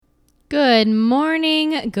Good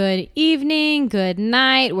morning, good evening, good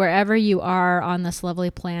night, wherever you are on this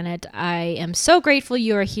lovely planet. I am so grateful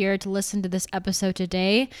you are here to listen to this episode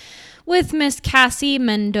today with Miss Cassie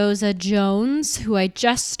Mendoza Jones, who I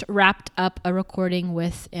just wrapped up a recording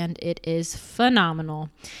with, and it is phenomenal.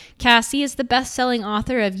 Cassie is the best-selling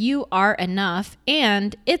author of You Are Enough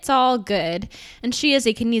and It's All Good, and she is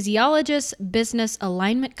a kinesiologist, business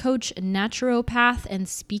alignment coach, naturopath, and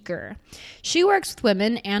speaker. She works with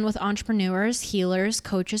women and with entrepreneurs, healers,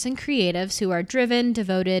 coaches, and creatives who are driven,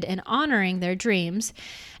 devoted, and honoring their dreams,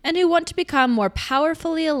 and who want to become more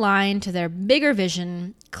powerfully aligned to their bigger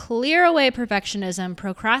vision, clear away perfectionism,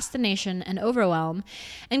 procrastination, and overwhelm,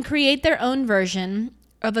 and create their own version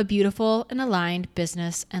of a beautiful and aligned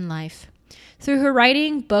business and life. Through her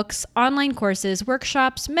writing, books, online courses,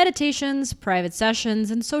 workshops, meditations, private sessions,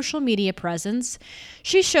 and social media presence,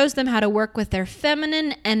 she shows them how to work with their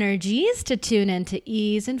feminine energies to tune into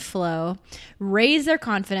ease and flow, raise their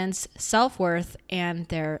confidence, self-worth, and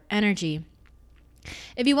their energy.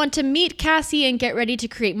 If you want to meet Cassie and get ready to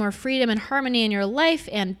create more freedom and harmony in your life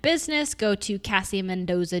and business, go to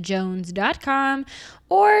CassieMendozaJones.com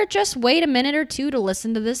or just wait a minute or two to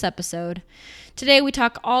listen to this episode. Today we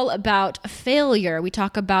talk all about failure. We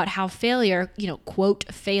talk about how failure,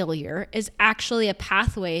 quote, failure, is actually a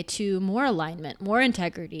pathway to more alignment, more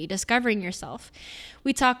integrity, discovering yourself.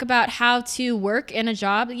 We talk about how to work in a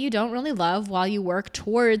job that you don't really love while you work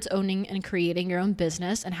towards owning and creating your own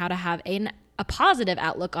business, and how to have a positive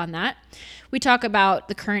outlook on that. We talk about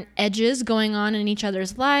the current edges going on in each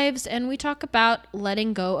other's lives, and we talk about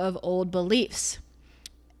letting go of old beliefs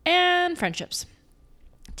and friendships.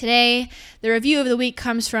 Today, the review of the week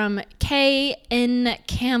comes from K.N.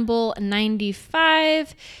 Campbell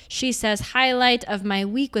 95. She says, highlight of my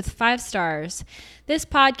week with 5 stars. This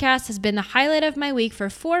podcast has been the highlight of my week for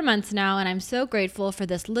 4 months now, and I'm so grateful for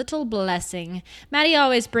this little blessing. Maddie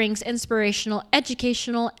always brings inspirational,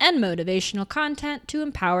 educational, and motivational content to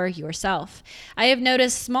empower yourself. I have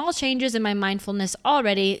noticed small changes in my mindfulness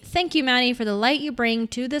already. Thank you, Maddie, for the light you bring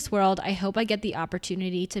to this world. I hope I get the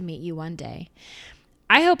opportunity to meet you one day.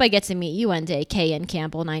 I hope I get to meet you one day, K.N.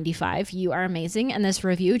 Campbell 95. You are amazing, and this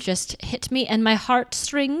review just hit me in my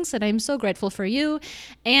heartstrings, and I'm so grateful for you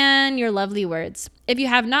and your lovely words. If you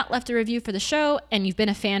have not left a review for the show and you've been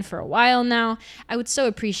a fan for a while now, I would so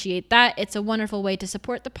appreciate that. It's a wonderful way to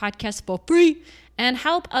support the podcast for free and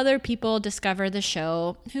help other people discover the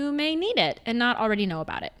show who may need it and not already know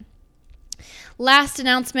about it. Last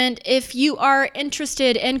announcement, if you are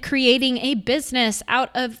interested in creating a business out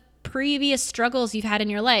of previous struggles you've had in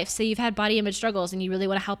your life. Say you've had body image struggles and you really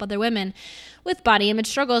want to help other women with body image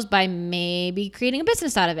struggles by maybe creating a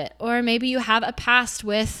business out of it. Or maybe you have a past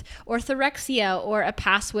with orthorexia or a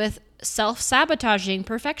past with self-sabotaging,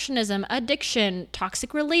 perfectionism, addiction,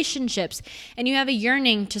 toxic relationships, and you have a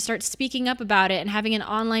yearning to start speaking up about it and having an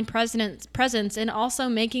online presence and also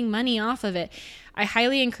making money off of it. I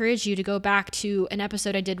highly encourage you to go back to an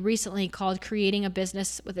episode I did recently called Creating a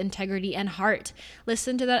Business with Integrity and Heart.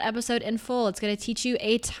 Listen to that episode in full. It's going to teach you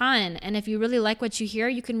a ton. And if you really like what you hear,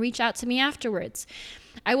 you can reach out to me afterwards.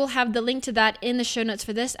 I will have the link to that in the show notes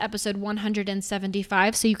for this episode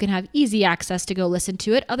 175, so you can have easy access to go listen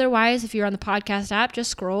to it. Otherwise, if you're on the podcast app,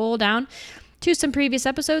 just scroll down to some previous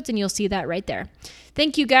episodes and you'll see that right there.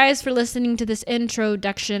 Thank you guys for listening to this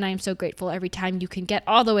introduction. I am so grateful every time you can get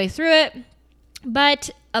all the way through it. But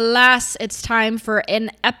alas, it's time for an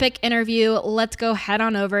epic interview. Let's go head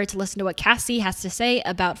on over to listen to what Cassie has to say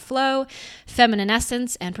about flow, feminine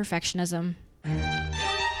essence, and perfectionism.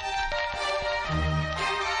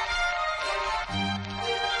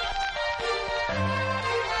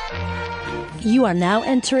 You are now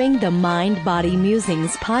entering the Mind Body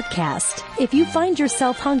Musings podcast. If you find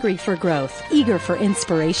yourself hungry for growth, eager for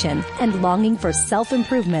inspiration, and longing for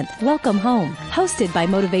self-improvement, welcome home. Hosted by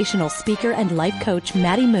motivational speaker and life coach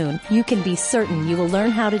Maddie Moon, you can be certain you will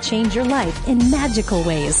learn how to change your life in magical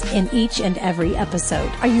ways in each and every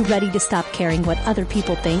episode. Are you ready to stop caring what other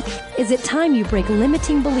people think? Is it time you break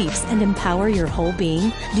limiting beliefs and empower your whole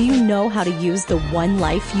being? Do you know how to use the one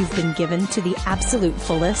life you've been given to the absolute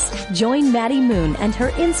fullest? Join Maddie Moon and her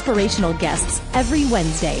inspirational guests every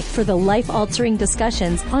Wednesday for the life-altering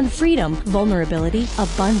discussions on freedom, vulnerability,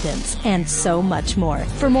 abundance, and so much more.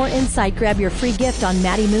 For more insight, grab your free gift on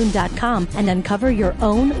MaddieMoon.com and uncover your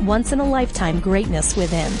own once-in-a-lifetime greatness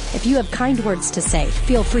within. If you have kind words to say,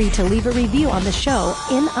 feel free to leave a review on the show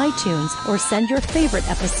in iTunes or send your favorite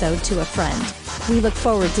episode to a friend. We look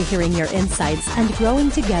forward to hearing your insights and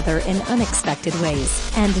growing together in unexpected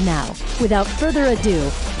ways. And now, without further ado,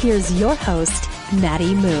 here's your host,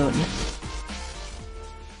 Maddie Moon.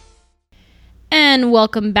 and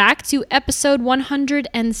welcome back to episode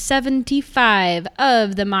 175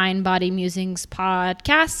 of the Mind Body Musings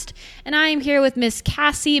podcast. And I am here with Miss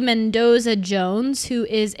Cassie Mendoza Jones, who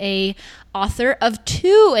is a author of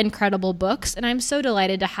 2 incredible books, and I'm so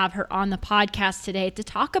delighted to have her on the podcast today to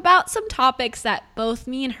talk about some topics that both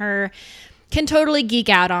me and her can totally geek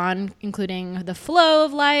out on, including the flow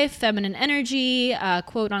of life, feminine energy,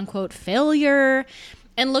 quote-unquote failure,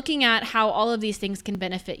 and looking at how all of these things can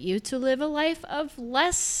benefit you to live a life of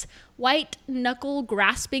less white knuckle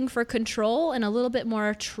grasping for control and a little bit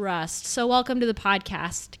more trust. So welcome to the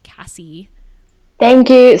podcast, Cassie. Thank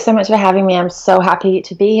you so much for having me. I'm so happy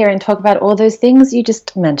to be here and talk about all those things you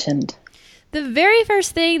just mentioned. The very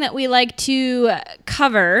first thing that we like to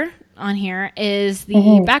cover on here is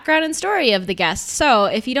the background and story of the guest. So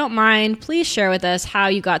if you don't mind, please share with us how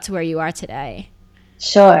you got to where you are today.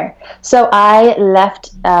 Sure. So I left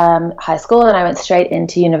high school and I went straight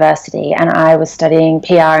into university, and I was studying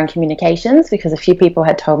PR and communications because a few people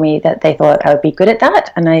had told me that they thought I would be good at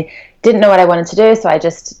that, and I didn't know what I wanted to do, so I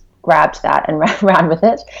just grabbed that and ran with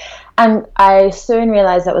it. And I soon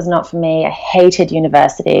realized that was not for me. I hated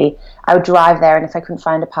university. I would drive there, and if I couldn't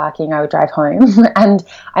find a parking, I would drive home. And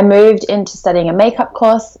I moved into studying a makeup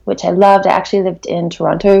course, which I loved. I actually lived in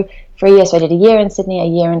Toronto for a year, so I did a year in Sydney, a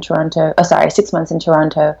year in Toronto. 6 months in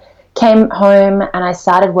Toronto. Came home, and I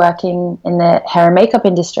started working in the hair and makeup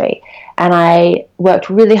industry. And I worked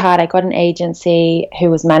really hard. I got an agency who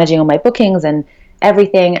was managing all my bookings and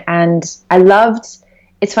everything. And I loved...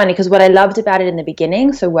 It's funny because what I loved about it in the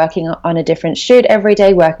beginning, so working on a different shoot every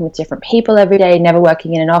day, working with different people every day, never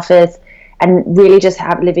working in an office, and really just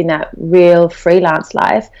living that real freelance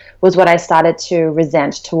life, was what I started to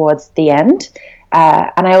resent towards the end.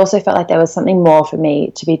 And I also felt like there was something more for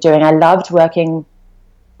me to be doing. I loved working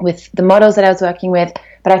with the models that I was working with,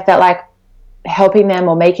 but I felt like helping them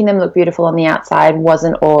or making them look beautiful on the outside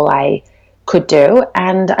wasn't all I could do.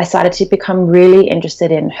 And I started to become really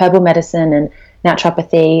interested in herbal medicine and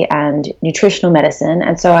naturopathy and nutritional medicine,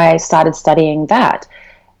 and so I started studying that.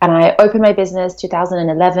 And I opened my business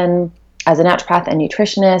 2011 as a naturopath and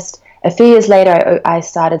nutritionist. A few years later, I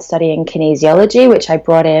started studying kinesiology, which I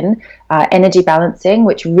brought in energy balancing,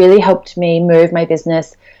 which really helped me move my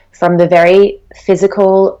business from the very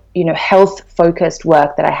physical, health-focused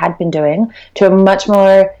work that I had been doing to a much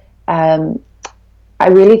more I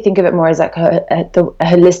really think of it more as like a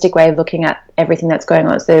holistic way of looking at everything that's going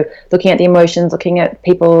on. So looking at the emotions, looking at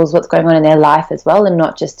what's going on in their life as well, and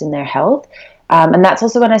not just in their health. And that's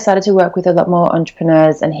also when I started to work with a lot more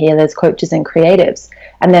entrepreneurs and healers, coaches and creatives.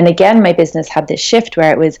 And then again, my business had this shift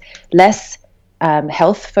where it was less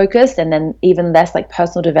health focused, and then even less like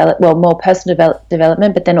more personal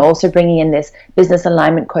development, but then also bringing in this business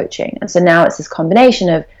alignment coaching. And so now it's this combination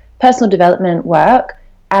of personal development work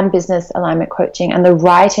and business alignment coaching, and the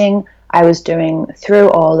writing I was doing through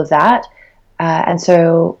all of that. And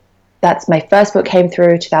so that's my first book, came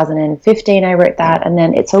through 2015. I wrote that, and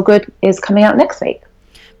then It's All Good is coming out next week.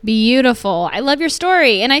 Beautiful. I love your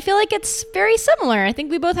story. And I feel like it's very similar. I think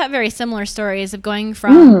we both have very similar stories of going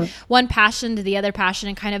from one passion to the other passion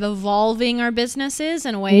and kind of evolving our businesses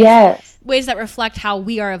in ways that reflect how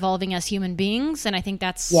we are evolving as human beings. And I think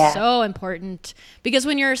that's so important, because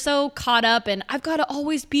when you're so caught up in, I've got to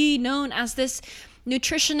always be known as this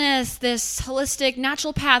nutritionist, this holistic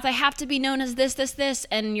naturopath, I have to be known as this,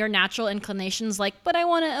 and your natural inclinations like, but I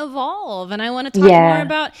want to evolve and I want to talk more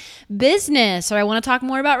about business, or I want to talk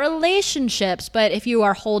more about relationships. But if you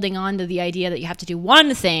are holding on to the idea that you have to do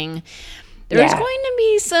one thing, there's going to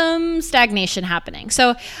be some stagnation happening.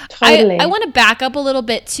 So totally. I want to back up a little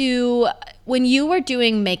bit to when you were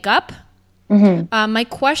doing makeup. My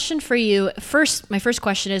question for you, my first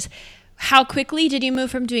question is, how quickly did you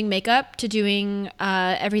move from doing makeup to doing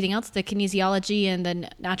everything else, the kinesiology and the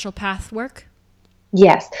naturopath work?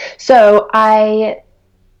 Yes. So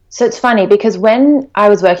it's funny because when I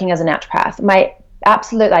was working as a naturopath,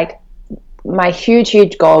 my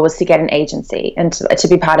huge goal was to get an agency and to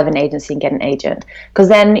be part of an agency and get an agent. Because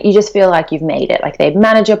then you just feel like you've made it. Like they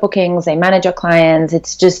manage your bookings, they manage your clients.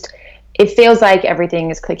 It feels like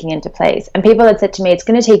everything is clicking into place. And people had said to me, it's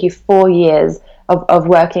going to take you 4 years of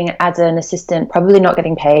working as an assistant, probably not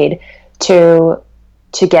getting paid, to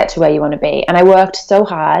get to where you want to be. And I worked so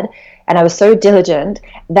hard and I was so diligent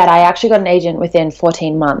that I actually got an agent within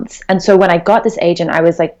 14 months. And so when I got this agent, I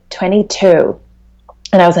was like 22.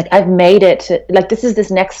 And I was like, I've made it to, like,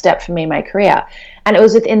 this next step for me in my career. And it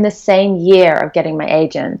was within the same year of getting my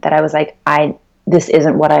agent that I was like, this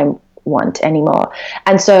isn't what I want anymore.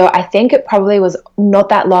 And so I think it probably was not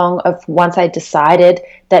that long of once I decided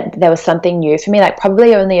that there was something new for me, like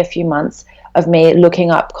probably only a few months of me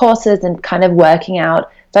looking up courses and kind of working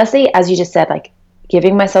out, firstly, as you just said, like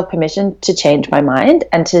giving myself permission to change my mind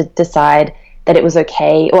and to decide that it was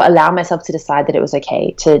okay, or allow myself to decide that it was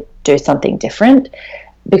okay to do something different,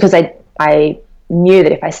 because I knew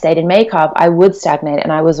that if I stayed in makeup, I would stagnate,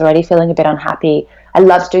 and I was already feeling a bit unhappy. I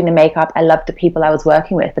loved doing the makeup. I loved the people I was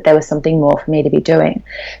working with, but there was something more for me to be doing.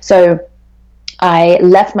 So I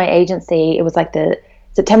left my agency. It was like the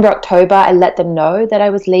September, October. I let them know that I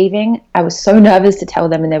was leaving. I was so nervous to tell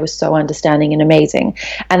them, and they were so understanding and amazing.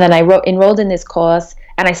 And then I enrolled in this course,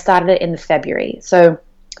 and I started it in February. So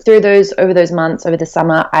over those months, over the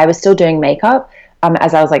summer, I was still doing makeup.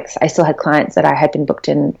 As I was like, I still had clients that I had been booked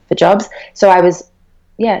in for jobs. So I was,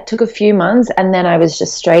 it took a few months, and then I was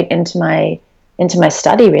just straight into my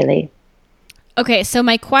study, really. Okay, so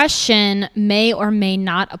my question may or may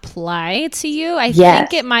not apply to you. I Yes.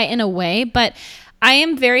 think it might in a way, but I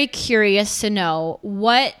am very curious to know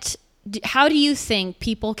how do you think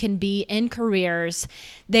people can be in careers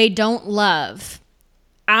they don't love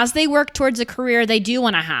as they work towards a career they do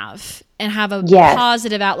want to have and have a Yes.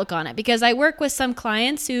 positive outlook on it? Because I work with some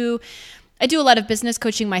clients who, I do a lot of business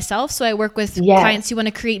coaching myself. So I work with clients who want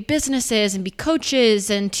to create businesses and be coaches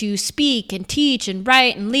and to speak and teach and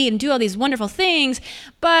write and lead and do all these wonderful things,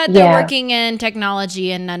 but they're working in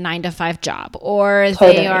technology in a 9-to-5 job, or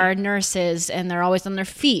they are nurses and they're always on their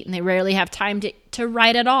feet and they rarely have time to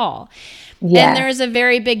write at all. Yeah. And there's a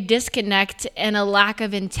very big disconnect and a lack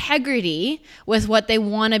of integrity with what they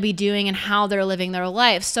want to be doing and how they're living their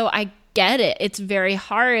life. So I get it. It's very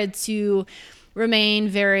hard to remain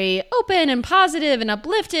very open and positive and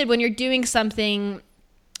uplifted when you're doing something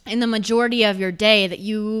in the majority of your day that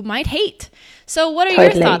you might hate. So what are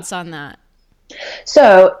your thoughts on that?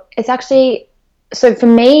 So it's actually, for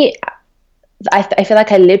me, I feel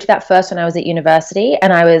like I lived that first when I was at university,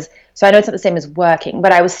 and I know it's not the same as working,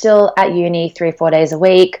 but I was still at uni 3-4 days a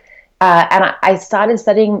week. And I started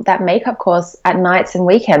studying that makeup course at nights and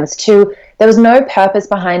weekends too. There was no purpose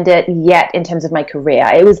behind it yet in terms of my career.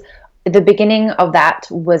 It was, the beginning of that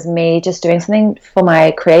was me just doing something for my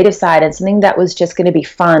creative side and something that was just going to be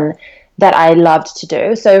fun that I loved to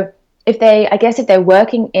do. So if they're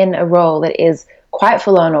working in a role that is quite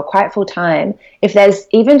full on or quite full time, if there's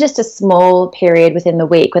even just a small period within the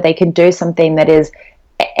week where they can do something that is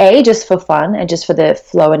A, just for fun and just for the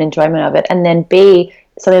flow and enjoyment of it, and then B,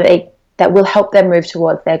 something that will help them move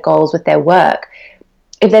towards their goals with their work.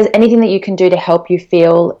 If there's anything that you can do to help you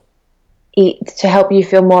feel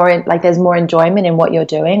more like there's more enjoyment in what you're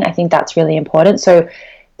doing, I think that's really important. So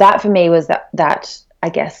that for me was that I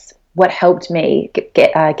guess what helped me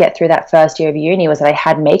get through that first year of uni was that I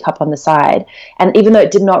had makeup on the side. And even though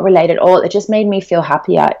it did not relate at all, it just made me feel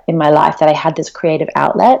happier in my life that I had this creative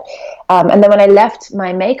outlet. And then when I left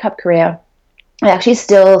my makeup career, I actually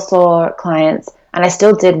still saw clients and I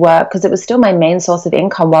still did work because it was still my main source of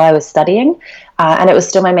income while I was studying. And it was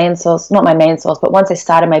still my main source, not my main source, but once I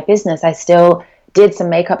started my business, I still did some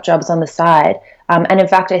makeup jobs on the side. And in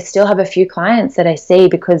fact, I still have a few clients that I see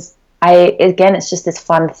because it's just this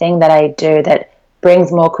fun thing that I do that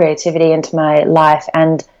brings more creativity into my life.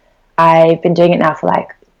 And I've been doing it now for like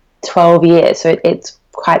 12 years. So it's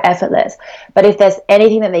quite effortless. But if there's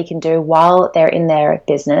anything that they can do while they're in their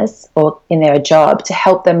business or in their job to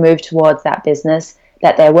help them move towards that business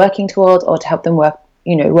that they're working towards, or to help them work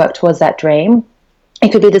towards that dream,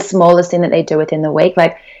 it could be the smallest thing that they do within the week.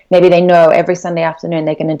 Like maybe they know every Sunday afternoon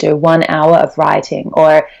they're going to do 1 hour of writing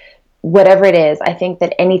or whatever it is. I think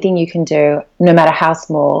that anything you can do, no matter how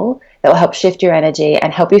small, that will help shift your energy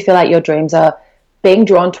and help you feel like your dreams are being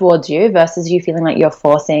drawn towards you versus you feeling like you're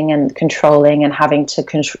forcing and controlling and having to,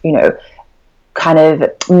 kind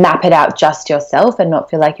of map it out just yourself and not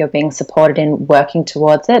feel like you're being supported in working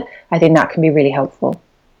towards it. I think that can be really helpful.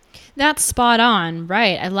 That's spot on.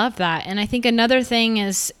 Right. I love that. And I think another thing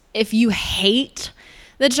is if you hate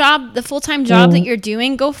the full-time job that you're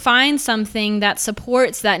doing, go find something that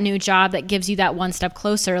supports that new job that gives you that one step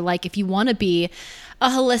closer. Like if you want to be a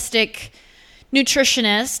holistic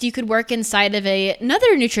nutritionist, you could work inside of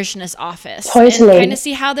another nutritionist office and kind of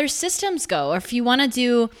see how their systems go. Or if you want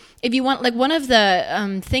like one of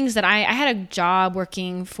the things that I had a job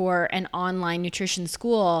working for an online nutrition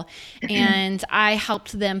school, and I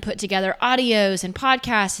helped them put together audios and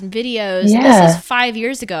podcasts and videos. Yeah. And this is 5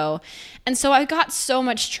 years ago. And so I got so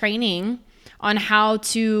much training on how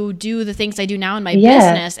to do the things I do now in my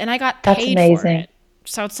business, and I got paid for it.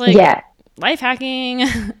 So it's like life hacking.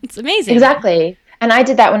 It's amazing. Exactly. And I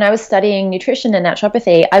did that when I was studying nutrition and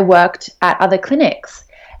naturopathy. I worked at other clinics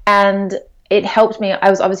and it helped me. I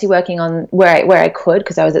was obviously working on where I could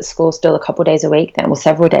because I was at school still a couple of days a week then, well,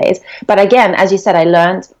 several days. But again, as you said, I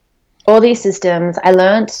learned all these systems. I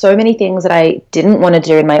learned so many things that I didn't want to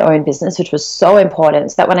do in my own business, which was so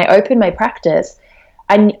important, so that when I opened my practice,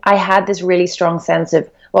 I had this really strong sense of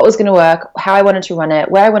what was going to work, how I wanted to run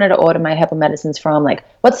it, where I wanted to order my herbal medicines from, like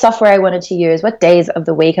what software I wanted to use, what days of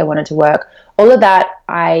the week I wanted to work. All of that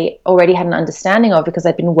I already had an understanding of because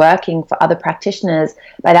I'd been working for other practitioners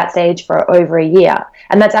by that stage for over a year.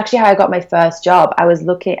 And that's actually how I got my first job. I was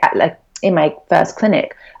looking at, like, in my first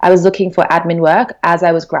clinic, I was looking for admin work as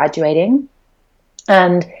I was graduating.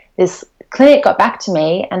 And this clinic got back to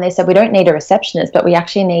me and they said, we don't need a receptionist, but we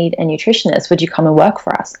actually need a nutritionist. Would you come and work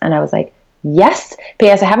for us? And I was like, yes.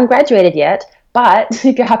 P.S. I haven't graduated yet, but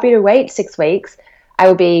if you're happy to wait 6 weeks, I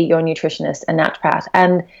will be your nutritionist and naturopath.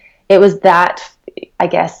 And it was that, I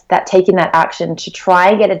guess, that taking that action to try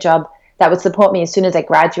and get a job that would support me as soon as I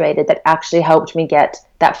graduated that actually helped me get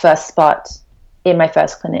that first spot in my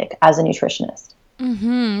first clinic as a nutritionist.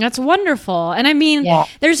 Mm-hmm. That's wonderful. And I mean,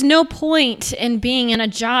 there's no point in being in a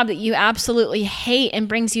job that you absolutely hate and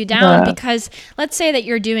brings you down, because let's say that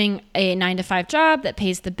you're doing a 9-to-5 job that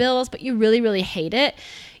pays the bills, but you really, really hate it.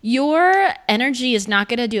 Your energy is not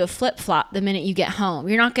going to do a flip-flop the minute you get home.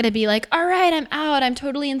 You're not going to be like, all right, I'm out. I'm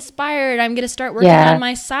totally inspired. I'm going to start working on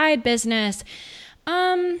my side business.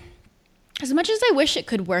 As much as I wish it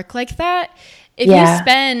could work like that, if you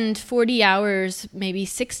spend 40 hours, maybe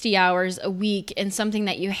 60 hours a week in something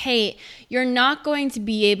that you hate, you're not going to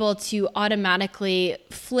be able to automatically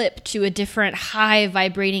flip to a different high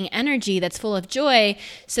vibrating energy that's full of joy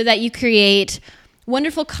so that you create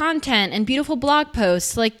wonderful content and beautiful blog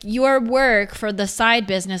posts. Like, your work for the side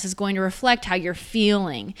business is going to reflect how you're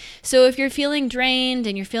feeling. So if you're feeling drained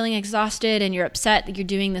and you're feeling exhausted and you're upset that you're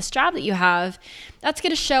doing this job that you have, that's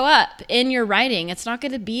going to show up in your writing. It's not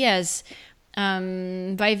going to be as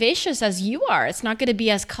vivacious as you are. It's not going to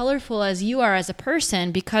be as colorful as you are as a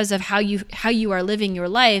person because of how you are living your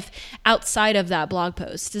life outside of that blog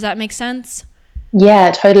post. Does that make sense?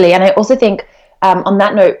 Yeah, totally. And I also think on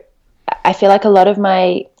that note, I feel like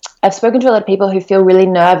I've spoken to a lot of people who feel really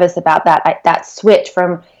nervous about that switch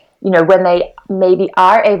from, when they maybe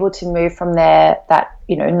are able to move from that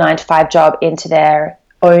 9-to-5 job into their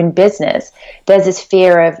own business. There's this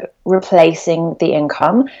fear of replacing the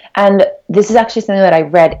income. And this is actually something that I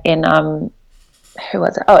read in, who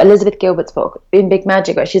was it? Oh, Elizabeth Gilbert's book, in Big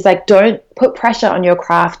Magic, where she's like, don't put pressure on your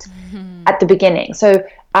craft at the beginning. So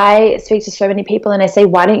I speak to so many people and I say,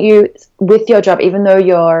 why don't you, with your job, even though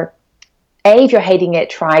if you're hating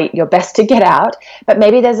it, try your best to get out. But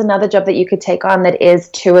maybe there's another job that you could take on that is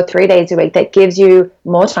 2 or 3 days a week that gives you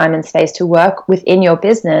more time and space to work within your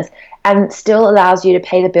business and still allows you to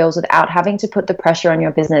pay the bills without having to put the pressure on your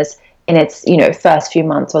business in its, first few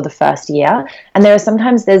months or the first year. And there are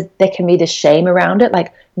sometimes there can be this shame around it.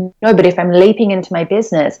 Like, no, but if I'm leaping into my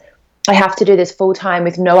business, I have to do this full time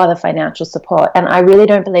with no other financial support. And I really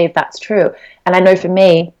don't believe that's true. And I know for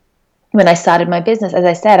me, when I started my business, as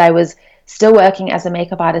I said, I was still working as a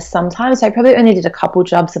makeup artist sometimes. So I probably only did a couple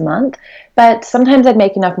jobs a month, but sometimes I'd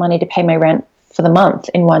make enough money to pay my rent for the month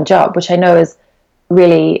in one job, which I know is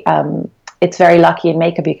really, it's very lucky. In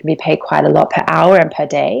makeup, you can be paid quite a lot per hour and per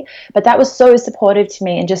day. But that was so supportive to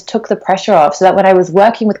me and just took the pressure off, so that when I was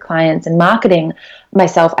working with clients and marketing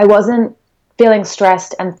myself, I wasn't feeling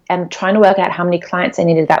stressed and trying to work out how many clients I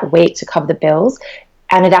needed that week to cover the bills.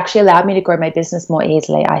 And it actually allowed me to grow my business more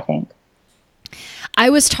easily, I think. I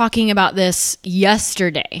was talking about this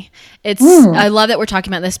yesterday. I love that we're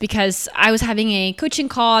talking about this because I was having a coaching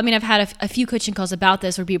call. I mean, I've had a few coaching calls about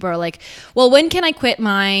this where people are like, well, when can I quit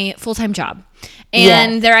my full-time job?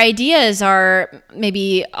 And their ideas are,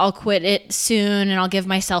 maybe I'll quit it soon and I'll give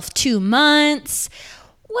myself 2 months.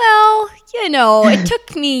 Well, it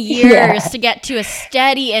took me years to get to a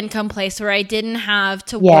steady income place where I didn't have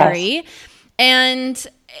to worry. And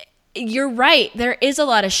you're right. There is a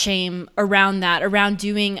lot of shame around that, around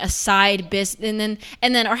doing a side business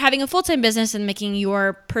and then or having a full-time business and making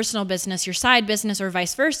your personal business your side business, or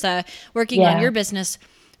vice versa, working on your business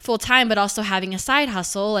full-time, but also having a side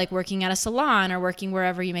hustle, like working at a salon or working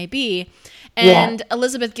wherever you may be. And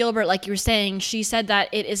Elizabeth Gilbert, like you were saying, she said that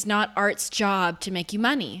it is not art's job to make you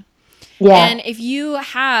money. And if you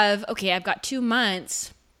have, I've got 2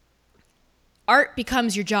 months, art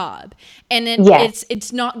becomes your job, and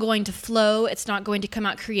it's not going to flow. It's not going to come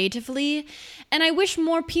out creatively. And I wish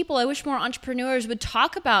more entrepreneurs would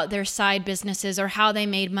talk about their side businesses or how they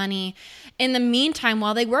made money in the meantime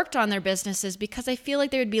while they worked on their businesses, because I feel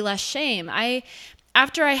like there would be less shame.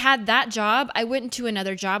 After I had that job, I went into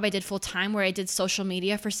another job I did full time where I did social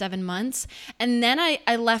media for 7 months. And then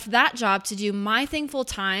I left that job to do my thing full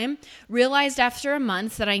time, realized after a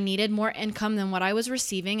month that I needed more income than what I was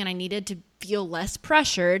receiving, and I needed to feel less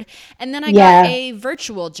pressured. And then I got a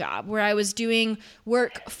virtual job where I was doing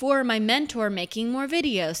work for my mentor, making more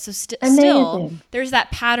videos. So still, there's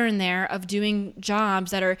that pattern there of doing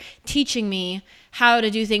jobs that are teaching me how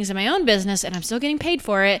to do things in my own business, and I'm still getting paid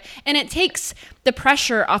for it. And it takes the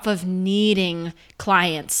pressure off of needing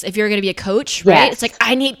clients. If you're going to be a coach, right? It's like,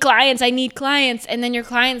 I need clients. And then your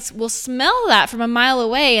clients will smell that from a mile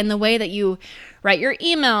away in the way that you write your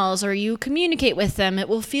emails or you communicate with them. It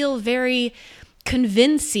will feel very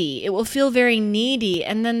convincing. It will feel very needy.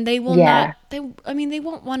 And then they will they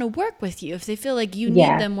won't want to work with you if they feel like you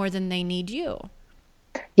need them more than they need you.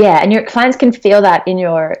 Yeah, and your clients can feel that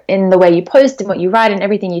in the way you post and what you write and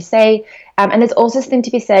everything you say. And there's also something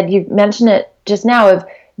to be said. You've mentioned it just now of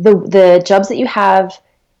the jobs that you have.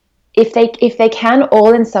 If they can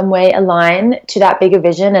all in some way align to that bigger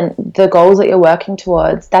vision and the goals that you're working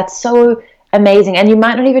towards, that's so amazing. And you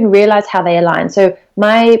might not even realize how they align. So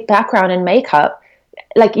my background in makeup,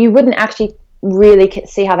 like you wouldn't actually really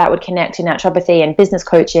see how that would connect to naturopathy and business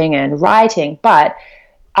coaching and writing, but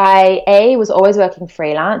I was always working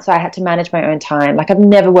freelance, so I had to manage my own time. Like I've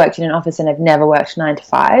never worked in an office and I've never worked 9 to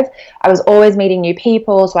 5. I was always meeting new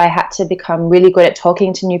people, so I had to become really good at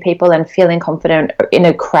talking to new people and feeling confident in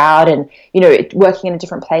a crowd and, working in a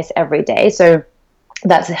different place every day. So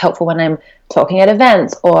that's helpful when I'm talking at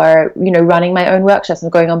events or, running my own workshops. I'm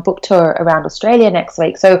going on book tour around Australia next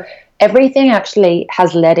week. So everything actually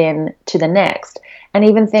has led in to the next. And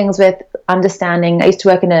even things with understanding, I used to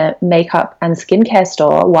work in a makeup and skincare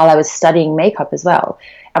store while I was studying makeup as well.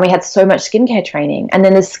 And we had so much skincare training. And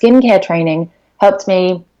then the skincare training helped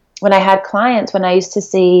me when I had clients, when I used to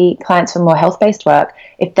see clients for more health-based work,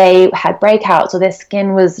 if they had breakouts or their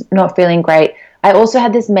skin was not feeling great, I also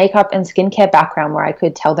had this makeup and skincare background where I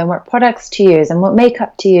could tell them what products to use and what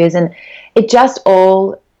makeup to use. And it just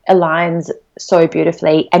all aligns so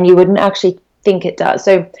beautifully, and you wouldn't actually think it does.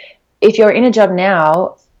 So if you're in a job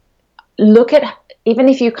now, look at, even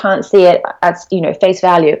if you can't see it as, face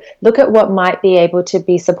value, look at what might be able to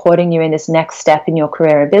be supporting you in this next step in your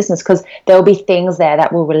career and business, because there'll be things there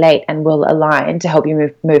that will relate and will align to help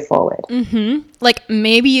you move forward. Mm-hmm. Like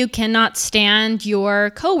maybe you cannot stand your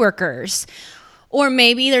coworkers, or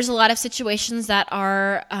maybe there's a lot of situations that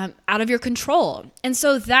are out of your control. And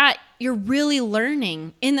so that you're really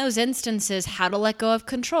learning in those instances how to let go of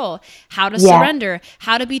control, how to surrender,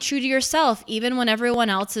 how to be true to yourself, even when everyone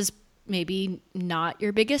else is maybe not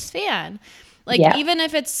your biggest fan. Like even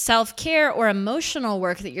if it's self-care or emotional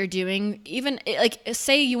work that you're doing, even like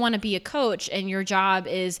say you want to be a coach and your job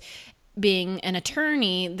is being an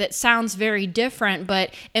attorney, that sounds very different,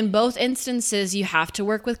 but in both instances you have to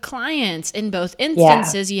work with clients. In both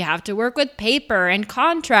instances you have to work with paper and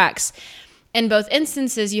contracts. In both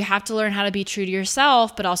instances you have to learn how to be true to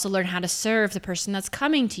yourself, but also learn how to serve the person that's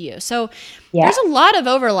coming to you. So there's a lot of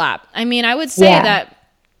overlap. I mean, I would say that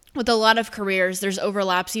with a lot of careers, there's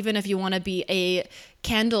overlaps, even if you want to be a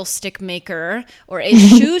candlestick maker or a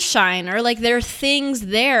shoe shiner. Like there are things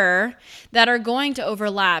there that are going to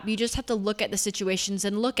overlap. You just have to look at the situations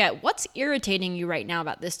and look at what's irritating you right now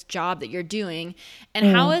about this job that you're doing, and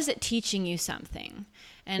how is it teaching you something?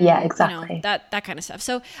 And exactly. That kind of stuff.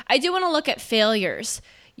 So I do want to look at failures.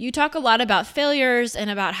 You talk a lot about failures and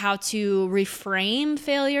about how to reframe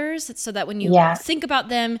failures so that when you think about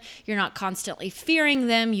them, you're not constantly fearing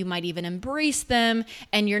them. You might even embrace them,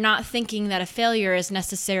 and you're not thinking that a failure is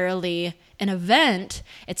necessarily an event.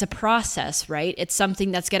 It's a process, right? It's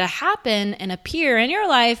something that's going to happen and appear in your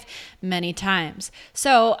life many times.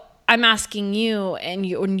 So I'm asking you, in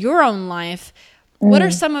your own life, what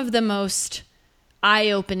are some of the most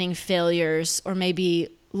eye-opening failures, or maybe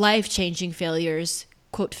life-changing failures,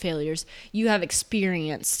 quote failures, you have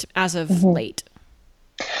experienced as of late?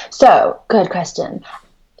 So, good question.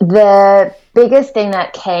 The biggest thing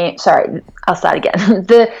that I'll start again.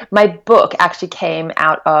 My book actually came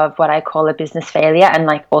out of what I call a business failure, and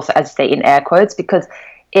like also, as I say, in air quotes, because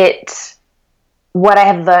what I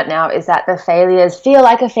have learned now is that the failures feel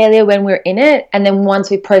like a failure when we're in it, and then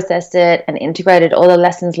once we processed it and integrated all the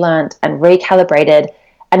lessons learned and recalibrated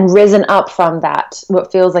and risen up from that,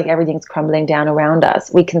 what feels like everything's crumbling down around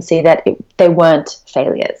us, we can see that they weren't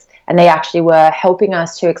failures, and they actually were helping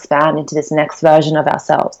us to expand into this next version of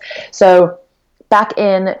ourselves. So back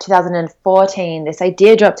in 2014, this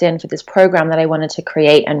idea dropped in for this program that I wanted to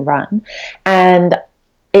create and run, and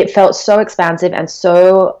it felt so expansive and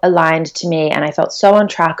so aligned to me, and I felt so on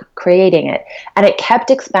track creating it, and it kept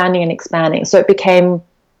expanding and expanding. So it became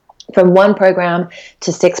from one program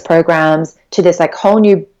to 6 programs to this like whole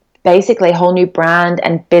new brand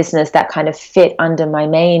and business that kind of fit under my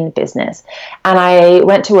main business. And I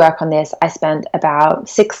went to work on this. I spent about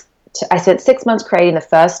 6 I spent 6 months creating the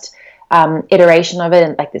first iteration of it,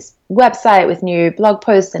 and like this website with new blog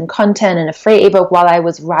posts and content and a free ebook, while I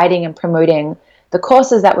was writing and promoting the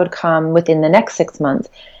courses that would come within the next 6 months.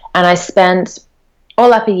 And I spent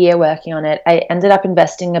all up a year working on it. I ended up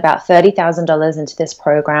investing about $30,000 into this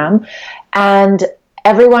program, and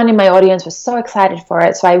everyone in my audience was so excited for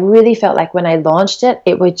it. So I really felt like when I launched it,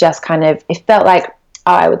 it would just it felt like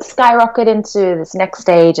I would skyrocket into this next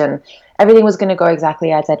stage and everything was going to go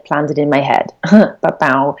exactly as I'd planned it in my head. But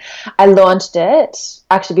now I launched it,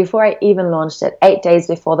 actually before I even launched it, 8 days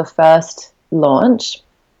before the first launch,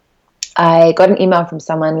 I got an email from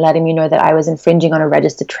someone letting me know that I was infringing on a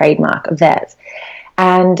registered trademark of theirs.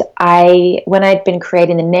 And when I'd been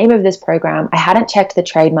creating the name of this program, I hadn't checked the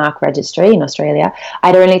trademark registry in Australia.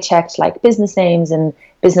 I'd only checked like business names and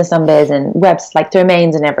business numbers and webs, like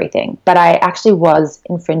domains and everything. But I actually was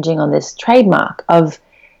infringing on this trademark of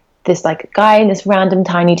this like guy in this random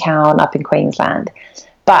tiny town up in Queensland.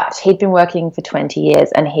 But he'd been working for 20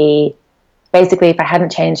 years, and he basically, if I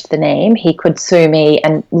hadn't changed the name, he could sue me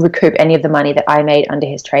and recoup any of the money that I made under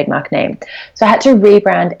his trademark name. So I had to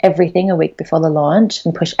rebrand everything a week before the launch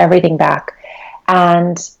and push everything back.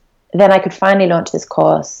 And then I could finally launch this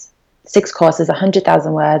course, 6 courses,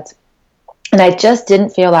 100,000 words. And I just didn't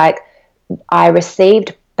feel like I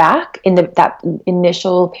received back in that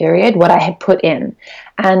initial period what I had put in.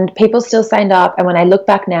 And people still signed up. And when I look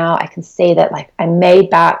back now, I can see that like I made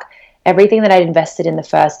back everything that I'd invested in the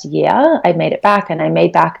first year. I made it back, and I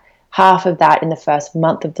made back half of that in the first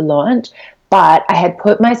month of the launch. But I had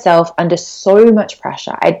put myself under so much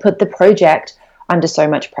pressure. I'd put the project under so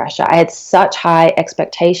much pressure. I had such high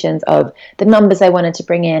expectations of the numbers I wanted to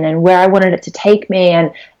bring in and where I wanted it to take me.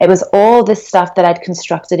 And it was all this stuff that I'd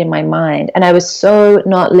constructed in my mind. And I was so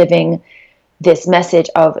not living this message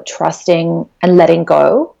of trusting and letting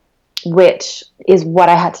go, which is what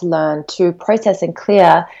I had to learn to process and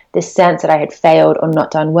clear this sense that I had failed or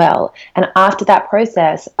not done well. And after that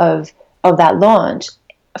process of that launch,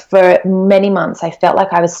 for many months, I felt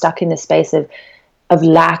like I was stuck in this space of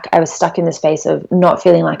lack. I was stuck in the space of not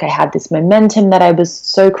feeling like I had this momentum that I was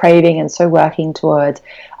so craving and so working towards.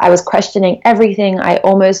 I was questioning everything. I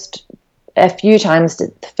almost a few times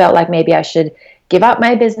felt like maybe I should give up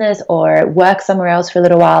my business or work somewhere else for a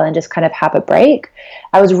little while and just kind of have a break.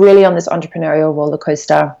 I was really on this entrepreneurial roller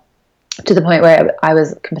coaster to the point where I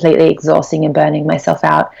was completely exhausting and burning myself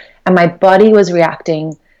out. And my body was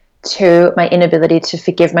reacting to my inability to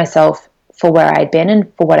forgive myself for where I'd been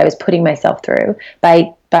and for what I was putting myself through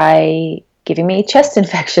by giving me chest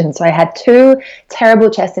infections. So I had 2 terrible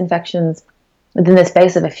chest infections within the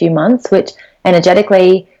space of a few months, which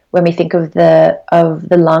energetically, when we think of the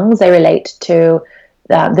lungs, they relate to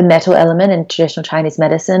the metal element in traditional Chinese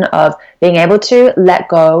medicine of being able to let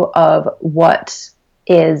go of what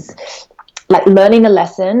is like learning a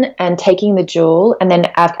lesson and taking the jewel and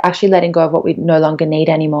then actually letting go of what we no longer need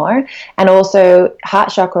anymore. And also heart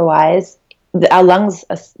chakra wise, our lungs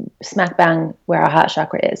are smack bang where our heart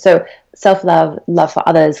chakra is. So self-love, love for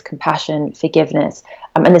others, compassion, forgiveness,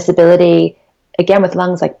 and this ability, again, with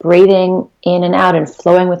lungs, like breathing in and out and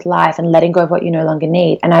flowing with life and letting go of what you no longer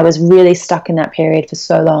need. And I was really stuck in that period for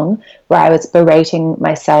so long where I was berating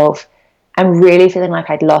myself and really feeling like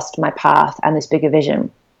I'd lost my path and this bigger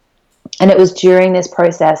vision. And it was during this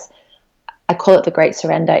process, I call it the Great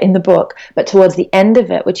Surrender in the book, but towards the end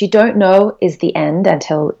of it, which you don't know is the end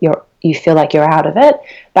until you feel like you're out of it.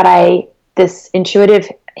 But this intuitive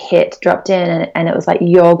hit dropped in, and it was like,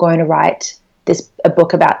 you're going to write a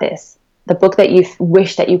book about this. The book that you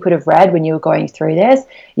wish that you could have read when you were going through this,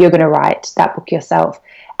 you're going to write that book yourself.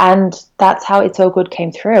 And that's how It's All Good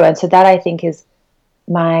came through. And so that, I think, is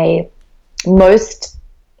my most,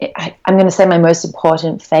 I'm going to say my most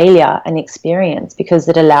important failure and experience, because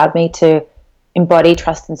it allowed me to embody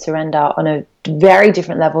trust and surrender on a very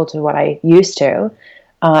different level to what I used to,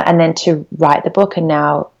 and then to write the book and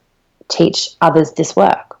now teach others this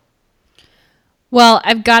work. Well,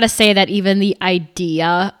 I've got to say that even the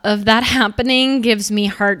idea of that happening gives me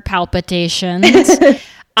heart palpitations.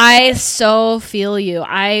 I so feel you.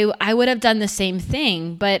 I would have done the same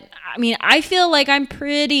thing, but I mean, I feel like I've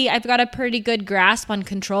got a pretty good grasp on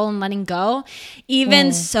control and letting go.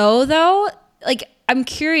 Even so though, like, I'm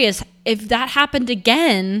curious, if that happened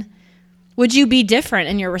again, would you be different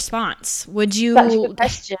in your response? Would you? That's a good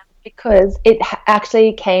question, because it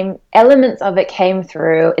actually elements of it came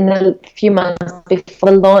through in the few months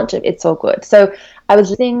before the launch of It's All Good. So I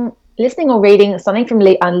was listening or reading something from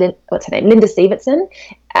Linda Stevenson,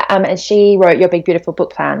 and she wrote Your Big Beautiful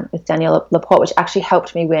Book Plan with Danielle Laporte, which actually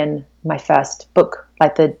helped me win my first book,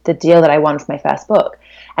 like the deal that I won for my first book.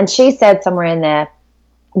 And she said somewhere in there,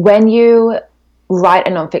 when you write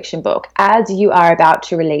a nonfiction book, as you are about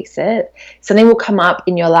to release it, something will come up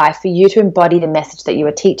in your life for you to embody the message that you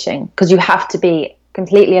are teaching, because you have to be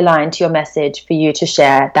completely aligned to your message for you to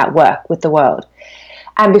share that work with the world.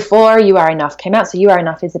 And before You Are Enough came out, so You Are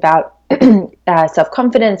Enough is about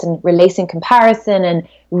self-confidence and releasing comparison and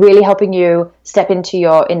really helping you step into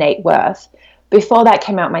your innate worth. Before that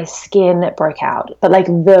came out, my skin broke out, but like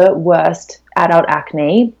the worst adult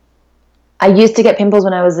acne. I used to get pimples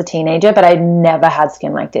when I was a teenager, but I never had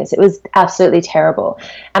skin like this. It was absolutely terrible.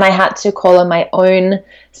 And I had to call on my own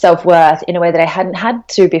self-worth in a way that I hadn't had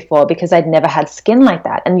to before, because I'd never had skin like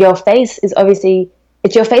that. And your face is obviously,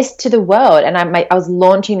 it's your face to the world. And I was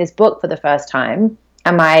launching this book for the first time,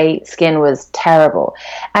 and my skin was terrible.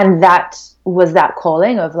 And that was that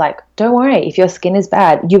calling of like, don't worry, if your skin is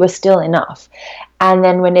bad, you are still enough. And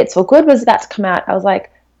then when It's All Good was about to come out, I was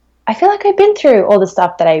like, I feel like I've been through all the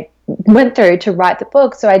stuff that I went through to write the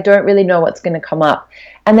book, so I don't really know what's going to come up.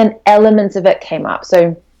 And then elements of it came up,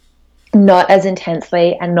 so not as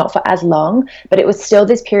intensely and not for as long, but it was still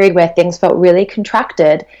this period where things felt really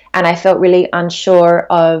contracted, and I felt really unsure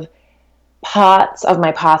of parts of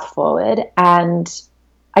my path forward. And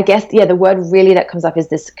I guess, the word really that comes up is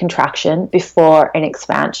this contraction before an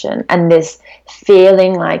expansion, and this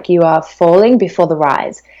feeling like you are falling before the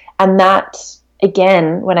rise. And that,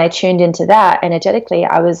 again, when I tuned into that energetically,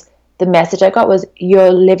 the message I got was, you're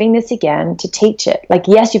living this again to teach it. Like,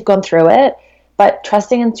 yes, you've gone through it, but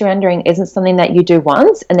trusting and surrendering isn't something that you do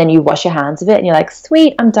once and then you wash your hands of it and you're like,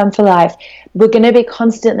 sweet, I'm done for life. We're going to be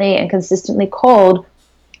constantly and consistently called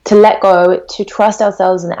to let go, to trust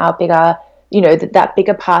ourselves and our bigger, that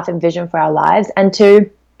bigger path and vision for our lives, and to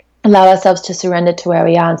allow ourselves to surrender to where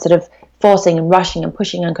we are instead of forcing and rushing and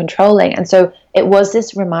pushing and controlling. And so it was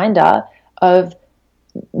this reminder of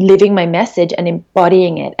living my message and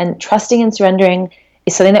embodying it. And trusting and surrendering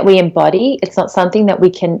is something that we embody. It's not something that we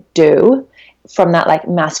can do from that like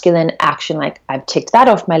masculine action, like I've ticked that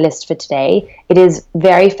off my list for today. It is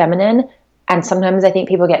very feminine. And sometimes I think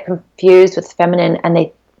people get confused with feminine, and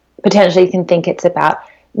they potentially can think it's about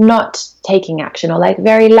not taking action or like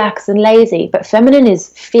very lax and lazy. But feminine is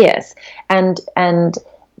fierce, and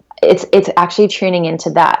it's actually tuning into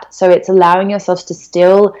that. So it's allowing yourself to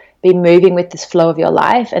still be moving with this flow of your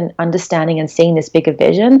life and understanding and seeing this bigger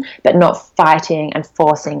vision, but not fighting and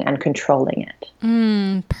forcing and controlling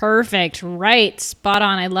it. Perfect. Right. Spot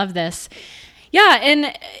on. I love this. Yeah.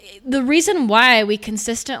 And the reason why we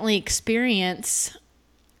consistently experience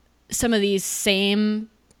some of these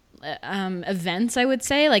same events, I would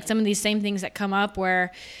say, like some of these same things that come up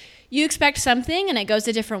where you expect something and it goes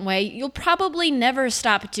a different way, you'll probably never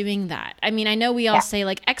stop doing that. I mean, I know we all say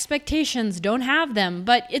like expectations, don't have them,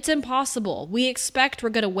 but it's impossible. We expect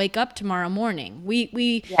we're going to wake up tomorrow morning.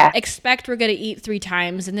 We expect we're going to eat 3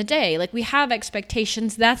 times in the day. Like, we have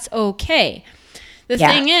expectations. That's okay. The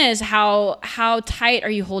thing is, how tight are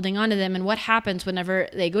you holding on to them, and what happens whenever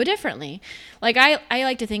they go differently? Like, I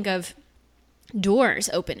like to think of doors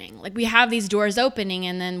opening. Like, we have these doors opening,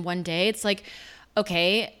 and then one day it's like,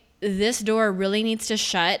 okay, this door really needs to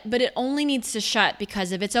shut, but it only needs to shut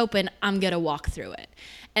because if it's open, I'm going to walk through it.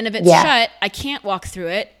 And if it's shut, I can't walk through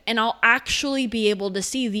it, and I'll actually be able to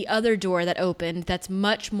see the other door that opened that's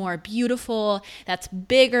much more beautiful, that's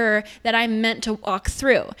bigger, that I'm meant to walk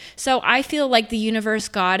through. So I feel like the universe,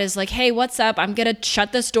 God, is like, hey, what's up? I'm going to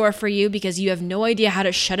shut this door for you because you have no idea how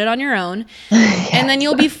to shut it on your own. And then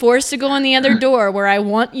you'll be forced to go in the other door where I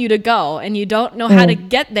want you to go, and you don't know how to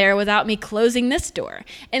get there without me closing this door.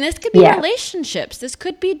 And this could be relationships. This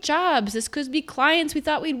could be jobs. This could be clients we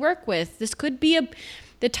thought we'd work with. This could be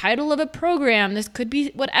the title of a program. This could be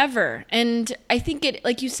whatever. And I think it,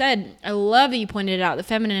 like you said, I love that you pointed it out. The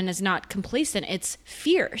feminine is not complacent. It's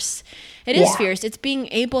fierce. It is fierce. It's being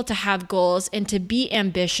able to have goals and to be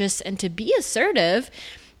ambitious and to be assertive,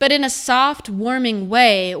 but in a soft, warming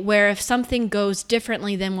way where if something goes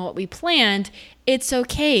differently than what we planned, it's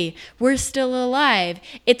okay. We're still alive.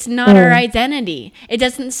 It's not our identity. It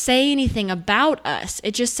doesn't say anything about us.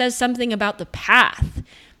 It just says something about the path.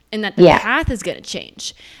 And that the path is going to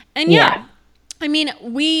change. And I mean,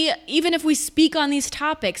 even if we speak on these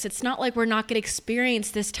topics, it's not like we're not going to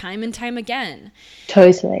experience this time and time again.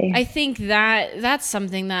 Totally. I think that's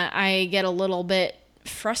something that I get a little bit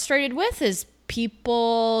frustrated with, is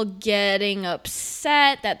people getting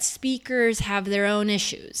upset that speakers have their own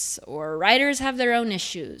issues, or writers have their own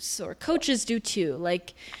issues, or coaches do too.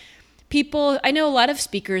 Like, I know a lot of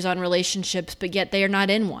speakers on relationships, but yet they are not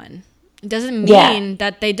in one. It doesn't mean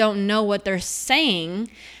that they don't know what they're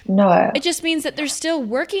saying. No. It just means that they're still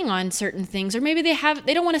working on certain things, or maybe they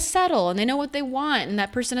don't want to settle and they know what they want and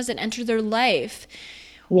that person hasn't entered their life.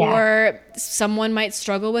 Yeah. Or someone might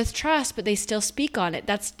struggle with trust, but they still speak on it.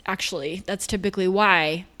 That's typically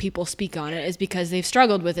why people speak on it, is because they've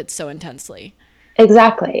struggled with it so intensely.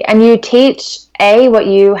 Exactly. And you teach what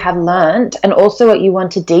you have learned and also what you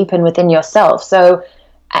want to deepen within yourself. So,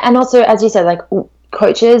 and also, as you said, like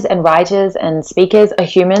coaches and writers and speakers are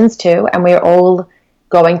humans too, and we're all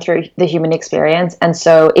going through the human experience. And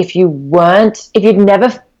so if you'd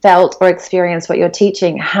never felt or experienced what you're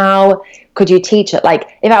teaching, how could you teach it?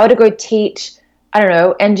 Like if I were to go teach, I don't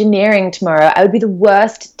know, engineering tomorrow, I would be the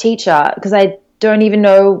worst teacher because I don't even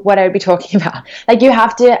know what I would be talking about. Like you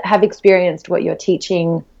have to have experienced what you're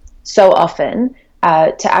teaching so often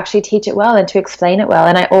to actually teach it well and to explain it well.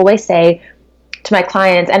 And I always say to my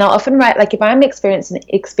clients, and I'll often write, like if I'm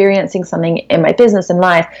experiencing something in my business and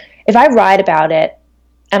life, if I write about it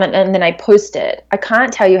and then I post it, I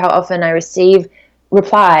can't tell you how often I receive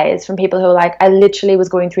replies from people who are like, I literally was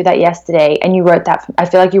going through that yesterday and you wrote that. I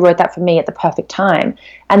feel like you wrote that for me at the perfect time.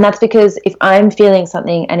 And that's because if I'm feeling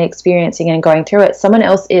something and experiencing and going through it, someone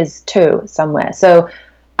else is too somewhere. So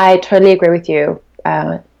I totally agree with you.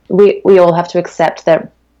 We all have to accept that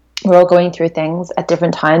we're all going through things at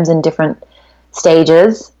different times and different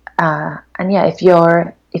stages. And yeah, if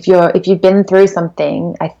you've been through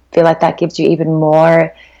something, I feel like that gives you even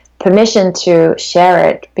more permission to share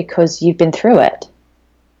it because you've been through it.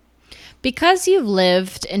 Because you've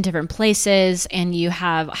lived in different places and you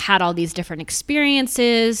have had all these different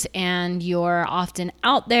experiences and you're often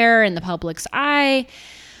out there in the public's eye,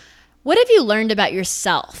 what have you learned about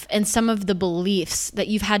yourself and some of the beliefs that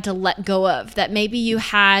you've had to let go of that maybe you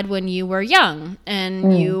had when you were young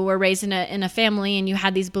and you were raised in a family and you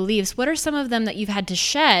had these beliefs? What are some of them that you've had to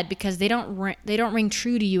shed because they don't ring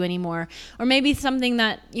true to you anymore? Or maybe something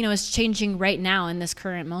that, is changing right now in this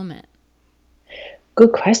current moment?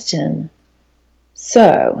 Good question.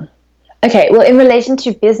 So, okay, well, in relation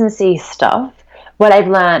to businessy stuff, what I've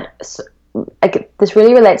learned, this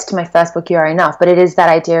really relates to my first book, You Are Enough, but it is that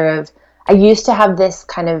idea of, I used to have this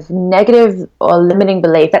kind of negative or limiting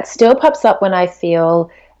belief that still pops up when I feel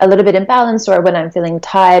a little bit imbalanced or when I'm feeling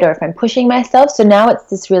tired or if I'm pushing myself. So now it's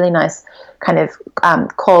this really nice kind of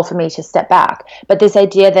call for me to step back. But this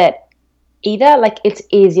idea that either like it's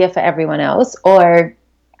easier for everyone else or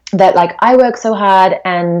that like I work so hard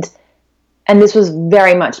and this was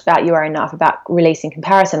very much about You Are Enough, about releasing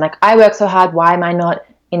comparison. Like I work so hard, why am I not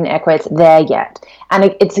in air quotes there yet?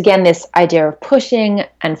 And it's again this idea of pushing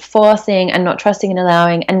and forcing and not trusting and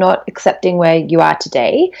allowing and not accepting where you are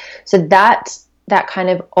today. So that kind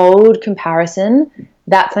of old comparison,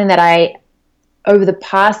 that's something that I, over the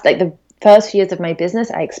past, like the first few years of my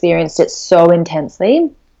business, I experienced it so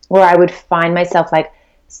intensely where I would find myself like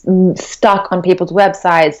stuck on people's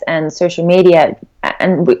websites and social media,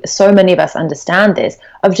 and so many of us understand this,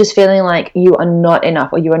 of just feeling like you are not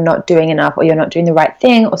enough or you are not doing enough or you're not doing the right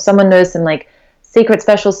thing or someone knows some like secret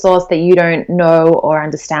special sauce that you don't know or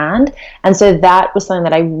understand. And so that was something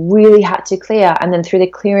that I really had to clear, and then through the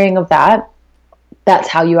clearing of that, that's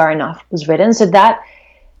how You Are Enough was written. So that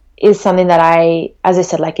is something that I, as I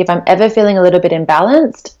said, like if I'm ever feeling a little bit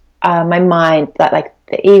imbalanced, my mind, that like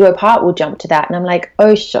the ego part will jump to that. And I'm like,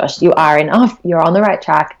 oh, shush, you are enough. You're on the right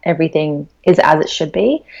track. Everything is as it should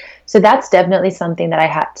be. So that's definitely something that I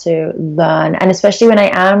had to learn. And especially when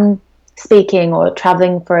I am speaking or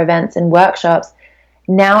traveling for events and workshops,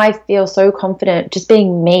 now I feel so confident just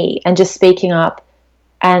being me and just speaking up.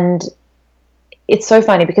 And it's so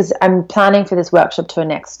funny because I'm planning for this workshop tour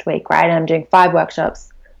next week, right? And I'm doing 5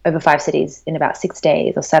 workshops over 5 cities in about 6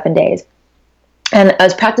 days or 7 days. And I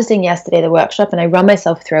was practicing yesterday the workshop, and I run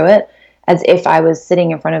myself through it as if I was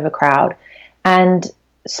sitting in front of a crowd. And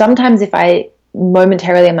sometimes if I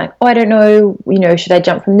momentarily am like, oh, I don't know, should I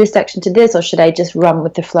jump from this section to this, or should I just run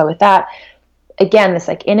with the flow with that? Again, this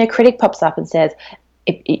like inner critic pops up and says,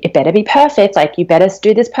 it better be perfect. Like you better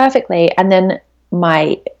do this perfectly. And then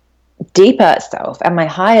my deeper self and my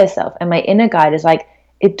higher self and my inner guide is like,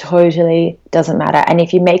 it totally doesn't matter. And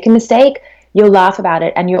if you make a mistake, you'll laugh about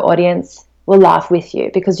it, and your audience will laugh with you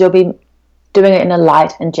because you'll be doing it in a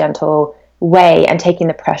light and gentle way and taking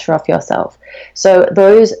the pressure off yourself. So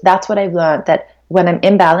that's what I've learned, that when I'm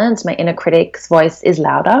imbalanced, my inner critic's voice is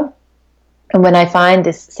louder. And when I find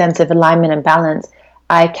this sense of alignment and balance,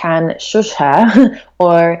 I can shush her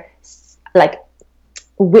or like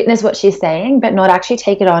witness what she's saying, but not actually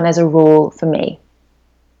take it on as a rule for me.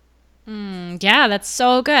 Yeah, that's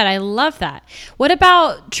so good. I love that. What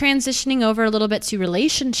about transitioning over a little bit to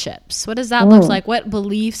relationships? What does that look like? What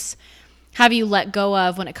beliefs have you let go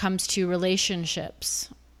of when it comes to relationships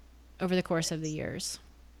over the course of the years?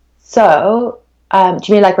 So Do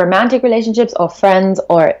you mean like romantic relationships or friends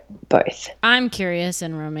or both? I'm curious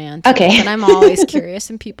in romance. Okay. But I'm always curious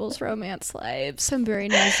in people's romance lives. I'm very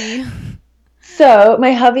nosy. So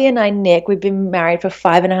my hubby and I, Nick, we've been married for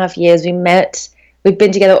 5.5 years. We've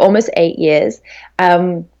been together almost 8 years.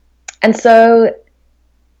 And so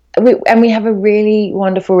we have a really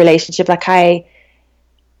wonderful relationship. There's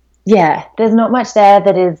not much there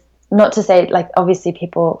that is, not to say, like, obviously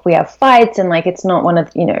we have fights and like, it's not one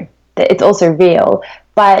of, it's also real.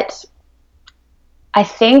 But I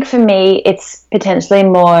think for me, it's potentially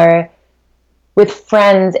more with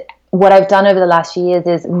friends. What I've done over the last few years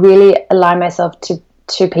is really align myself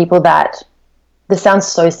to people that, this sounds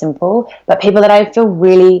so simple, but people that I feel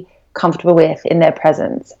really comfortable with in their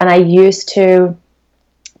presence. And I used to,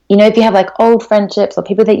 if you have like old friendships or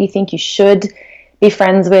people that you think you should be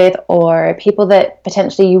friends with, or people that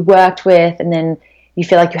potentially you worked with and then you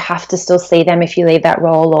feel like you have to still see them if you leave that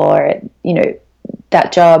role or,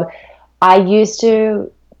 that job. I used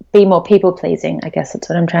to be more people pleasing. I guess that's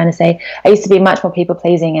what I'm trying to say. I used to be much more people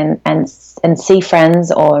pleasing and see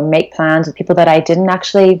friends or make plans with people that I didn't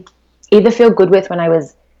actually either feel good with when I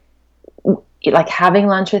was like having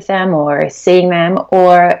lunch with them or seeing them,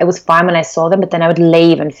 or it was fine when I saw them, but then I would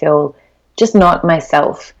leave and feel just not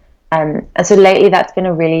myself. And so lately that's been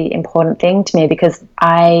a really important thing to me, because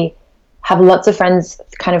I have lots of friends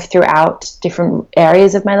kind of throughout different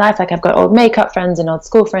areas of my life. Like I've got old makeup friends and old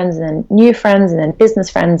school friends and then new friends and then business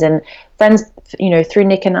friends and friends, through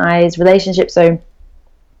Nick and I's relationship. So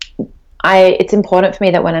it's important for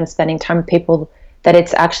me that when I'm spending time with people, that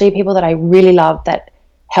it's actually people that I really love, that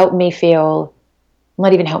help me feel,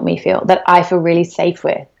 not even help me feel, that I feel really safe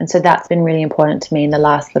with. And so that's been really important to me in the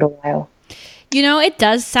last little while. It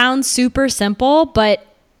does sound super simple, but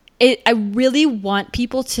I really want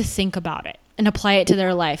people to think about it and apply it to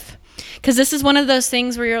their life. Because this is one of those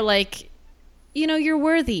things where you're like, you're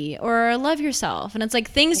worthy or love yourself. And it's like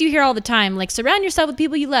things you hear all the time, like surround yourself with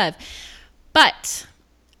people you love. But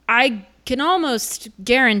I can almost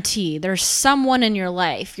guarantee there's someone in your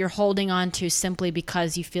life you're holding on to simply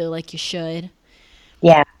because you feel like you should.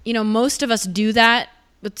 Yeah. Most of us do that,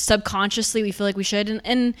 but subconsciously we feel like we should.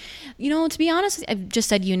 And to be honest, I've just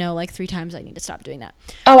said, like 3 times. I need to stop doing that.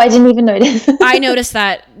 Oh, I didn't even notice. I noticed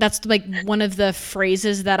that that's like one of the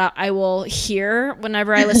phrases that I will hear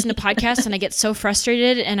whenever I listen to podcasts, and I get so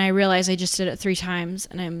frustrated and I realize I just did it 3 times,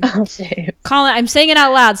 and I'm saying it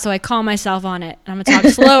out loud. So I call myself on it. I'm going to talk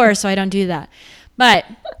slower so I don't do that. But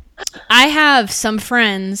I have some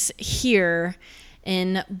friends here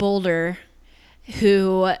in Boulder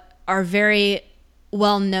who are very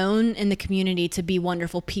well known in the community to be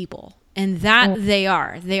wonderful people, and that they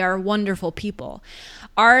are wonderful people.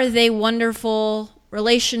 Are they wonderful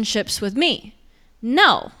relationships with me?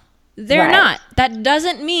 No, they're not. That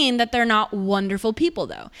doesn't mean that they're not wonderful people,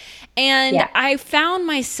 though. And I found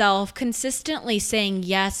myself consistently saying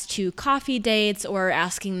yes to coffee dates or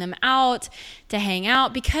asking them out to hang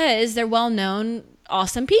out because they're well known,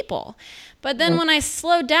 awesome people. But then when I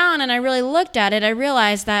slowed down and I really looked at it, I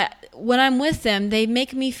realized that when I'm with them, they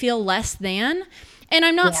make me feel less than. And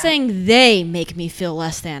I'm not saying they make me feel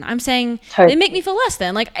less than. I'm saying they make me feel less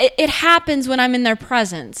than. Like it happens when I'm in their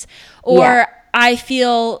presence. Or I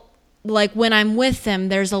feel like when I'm with them,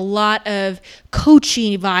 there's a lot of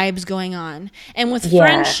coachy vibes going on. And with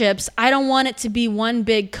friendships, I don't want it to be one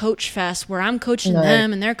big coach fest where I'm coaching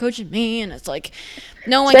them and they're coaching me. And it's like,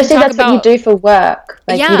 no one especially can talk that's what you do for work.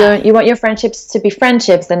 Like you want your friendships to be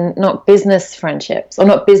friendships and not business friendships, or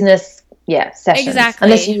not business sessions.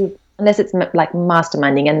 Exactly. Unless it's like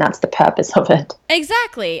masterminding, and that's the purpose of it.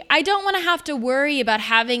 Exactly. I don't want to have to worry about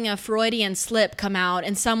having a Freudian slip come out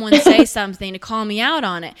and someone say something to call me out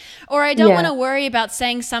on it. Or I don't want to worry about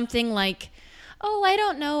saying something like, oh, I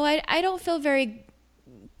don't know, I don't feel very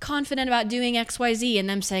confident about doing XYZ, and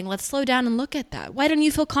them saying, let's slow down and look at that. Why don't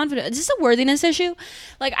you feel confident? Is this a worthiness issue?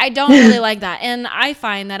 Like, I don't really like that. And I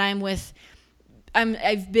find that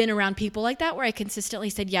I've been around people like that where I consistently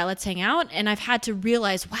said, yeah, let's hang out. And I've had to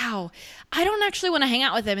realize, wow, I don't actually want to hang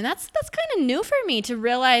out with them. And that's kind of new for me to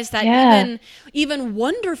realize that even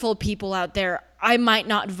wonderful people out there, I might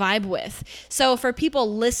not vibe with. So for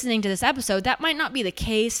people listening to this episode, that might not be the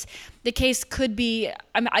case. The case could be,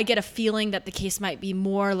 I get a feeling that the case might be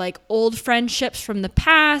more like old friendships from the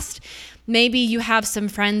past. Maybe you have some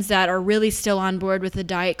friends that are really still on board with the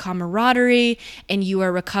diet camaraderie, and you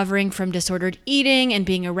are recovering from disordered eating, and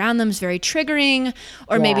being around them is very triggering.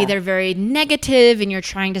 Or maybe they're very negative and you're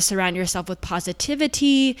trying to surround yourself with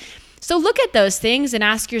positivity. So look at those things and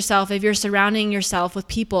ask yourself if you're surrounding yourself with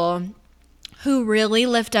people who really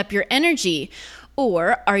lift up your energy,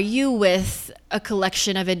 Or are you with a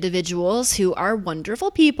collection of individuals who are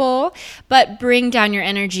wonderful people, but bring down your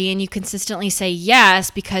energy and you consistently say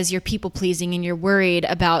yes because you're people pleasing and you're worried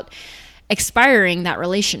about expiring that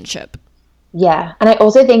relationship? Yeah. And I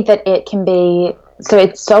also think that it can be, so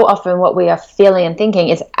it's so often what we are feeling and thinking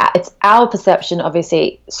is it's our perception,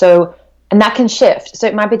 obviously. So, and that can shift. So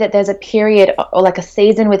it might be that there's a period or like a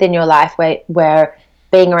season within your life where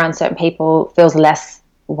being around certain people feels less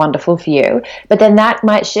wonderful for you, but then that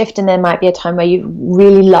might shift and there might be a time where you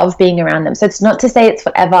really love being around them. So it's not to say it's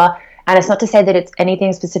forever, and it's not to say that it's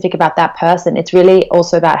anything specific about that person. It's really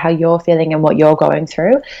also about how you're feeling and what you're going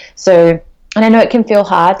through. So, and I know it can feel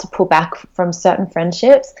hard to pull back from certain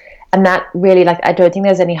friendships, and that really, like, I don't think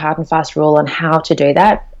there's any hard and fast rule on how to do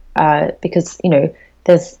that, because, you know,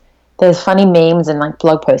 there's funny memes and like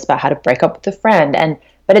blog posts about how to break up with a friend,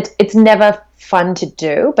 but it's never fun to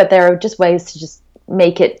do, but there are just ways to just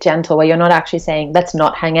make it gentle where you're not actually saying let's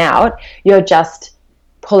not hang out, you're just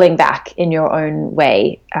pulling back in your own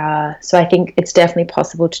way. So I think it's definitely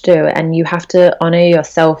possible to do, and you have to honor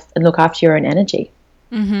yourself and look after your own energy.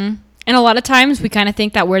 Mm-hmm. And a lot of times we kind of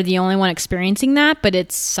think that we're the only one experiencing that, but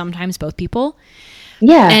it's sometimes both people.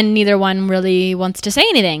 Yeah. And neither one really wants to say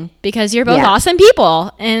anything because you're both awesome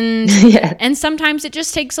people. And and sometimes it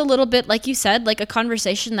just takes a little bit, like you said, like a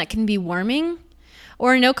conversation that can be warming,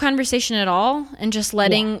 or no conversation at all, and just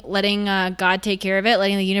letting God take care of it,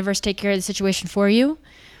 letting the universe take care of the situation for you.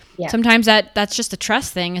 Yeah. Sometimes that's just a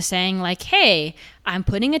trust thing, is saying like, hey, I'm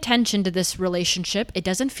putting attention to this relationship. It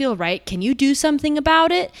doesn't feel right. Can you do something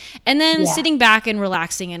about it? And then sitting back and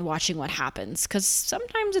relaxing and watching what happens. Because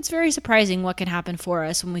sometimes it's very surprising what can happen for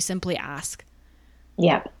us when we simply ask.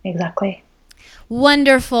 Yeah, exactly.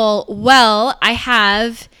 Wonderful. Well, I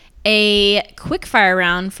have a quick fire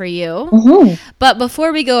round for you. Mm-hmm. But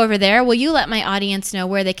before we go over there, will you let my audience know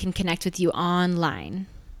where they can connect with you online?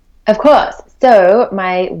 Of course. So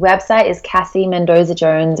my website is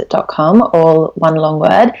CassieMendozaJones.com, all one long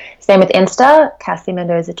word. Same with Insta, Cassie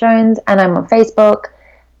Mendoza Jones, and I'm on Facebook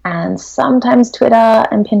and sometimes Twitter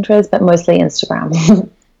and Pinterest, but mostly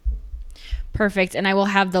Instagram. Perfect. And I will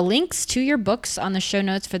have the links to your books on the show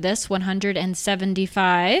notes for this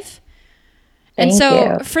 175. And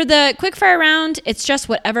so for the quick fire round, it's just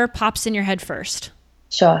whatever pops in your head first.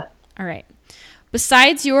 Sure. All right.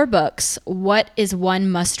 Besides your books, what is one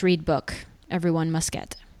must-read book everyone must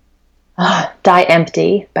get? Die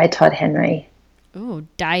Empty by Todd Henry. Ooh,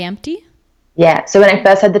 Die Empty? Yeah. So when I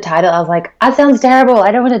first heard the title, I was like, that sounds terrible.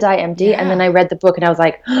 I don't want to die empty. Yeah. And then I read the book and I was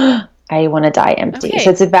like, I want to die empty. Okay. So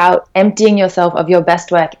it's about emptying yourself of your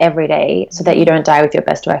best work every day so that you don't die with your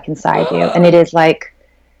best work inside you. And it is like,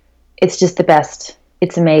 it's just the best.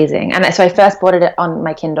 It's amazing. And so I first bought it on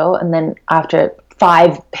my Kindle, and then after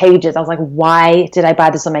 5 pages, I was like, why did I buy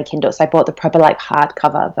this on my Kindle? So I bought the proper like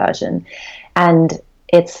hardcover version, and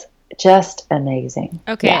it's just amazing.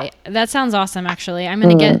 Okay. Yeah. That sounds awesome. Actually, I'm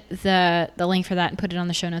going to get the link for that and put it on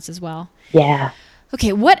the show notes as well. Yeah.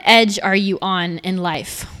 Okay. What edge are you on in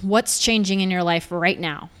life? What's changing in your life right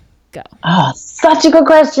now? Go. Oh, such a good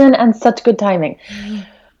question and such good timing.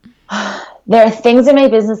 There are things in my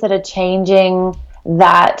business that are changing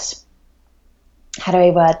that, how do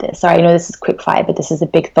I word this? Sorry, I know this is quick fire, but this is a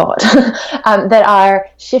big thought, that are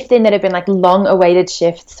shifting, that have been like long awaited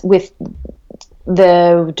shifts with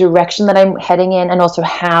the direction that I'm heading in and also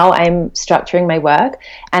how I'm structuring my work.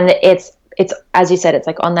 And it's, as you said, it's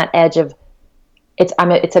like on that edge of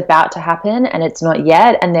it's about to happen and it's not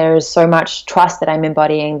yet. And there's so much trust that I'm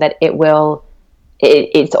embodying that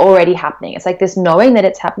it's already happening. It's like this knowing that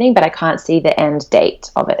it's happening, but I can't see the end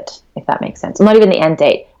date of it, if that makes sense. Not even the end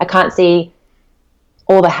date. I can't see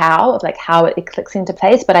all the how of like how it clicks into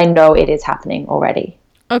place, but I know it is happening already.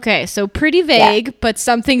 Okay, so pretty vague, but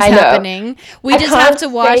something's happening. We just have to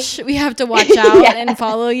watch. We have to watch out and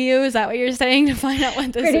follow you. Is that what you're saying, to find out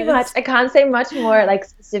what this is? Pretty much. I can't say much more like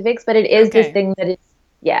specifics, but it is this thing that is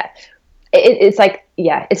it's like,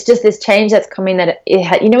 it's just this change that's coming that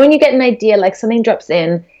you know, when you get an idea, like something drops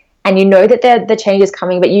in and you know that the change is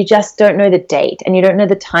coming, but you just don't know the date and you don't know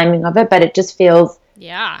the timing of it, but it just feels,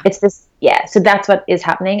 it's this, so that's what is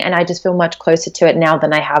happening. And I just feel much closer to it now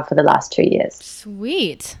than I have for the last 2 years.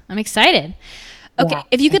 Sweet. I'm excited. Okay.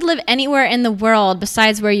 If you could live anywhere in the world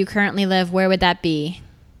besides where you currently live, where would that be?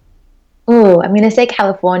 Oh, I'm going to say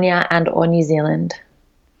California or New Zealand.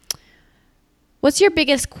 What's your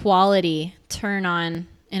biggest quality turn on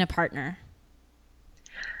in a partner?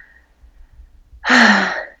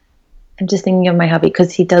 I'm just thinking of my hubby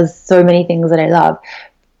because he does so many things that I love.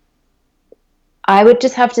 I would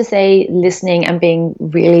just have to say listening and being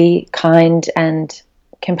really kind and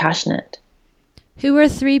compassionate. Who are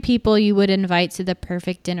 3 people you would invite to the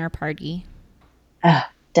perfect dinner party?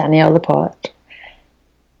 Danielle Laporte,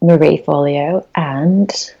 Marie Forleo,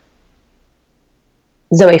 and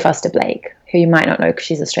Zoe Foster Blake, who you might not know because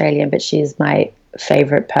she's Australian, but she's my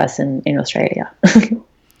favorite person in Australia.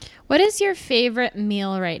 What is your favorite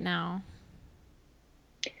meal right now?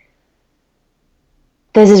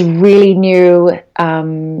 There's this really new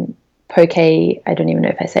poke, I don't even know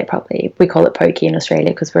if I say it properly. We call it poke in Australia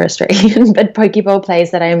because we're Australian, but poke bowl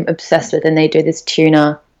place that I'm obsessed with, and they do this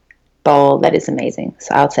tuna bowl that is amazing.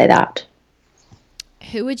 So I'll say that.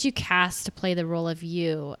 Who would you cast to play the role of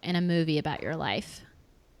you in a movie about your life?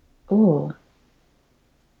 Ooh.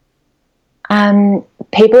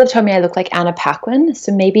 People have told me I look like Anna Paquin,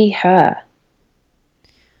 so maybe her.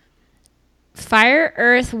 Fire,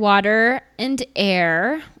 earth, water, and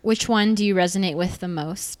air. Which one do you resonate with the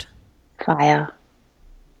most? Fire.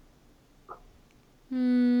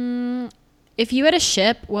 If you had a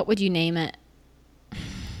ship, what would you name it?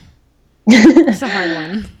 It's a hard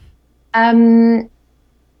one.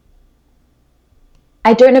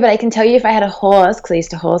 I don't know, but I can tell you if I had a horse, because I used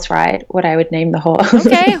to horse ride, what I would name the horse.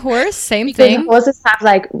 Okay, horse, same Because thing. horses have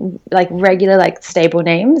like regular like stable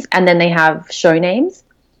names, and then they have show names.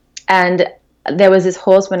 And there was this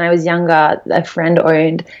horse when I was younger, a friend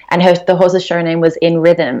owned, and the horse's show name was In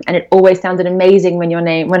Rhythm, and it always sounded amazing when her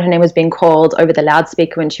name was being called over the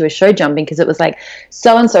loudspeaker when she was show jumping, because it was like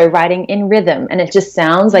so and so riding in rhythm, and it just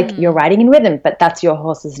sounds like you're riding in rhythm, but that's your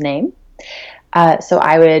horse's name. So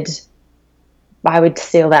I would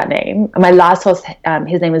steal that name. My last horse,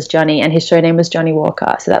 his name was Johnny, and his show name was Johnny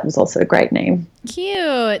Walker, so that was also a great name.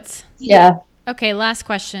 Cute. Yeah. Okay, last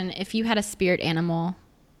question. If you had a spirit animal,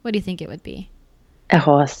 what do you think it would be? A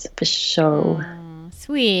horse, for sure.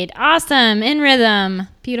 Sweet. Awesome. In rhythm.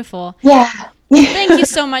 Beautiful. Yeah. Thank you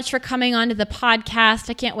so much for coming on to the podcast.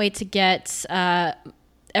 I can't wait to get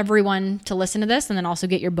everyone to listen to this and then also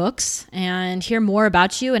get your books and hear more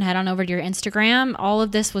about you and head on over to your Instagram. All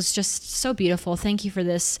of this was just so beautiful. Thank you for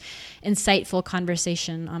this insightful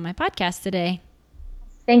conversation on my podcast today.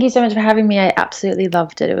 Thank you so much for having me. I absolutely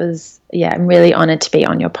loved it. I'm really honored to be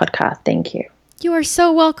on your podcast. Thank you. You are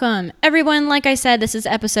so welcome. Everyone, like I said, this is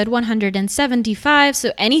episode 175.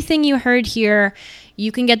 So anything you heard here,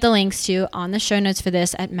 you can get the links to on the show notes for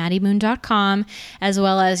this at maddiemoon.com, as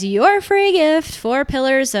well as your free gift, 4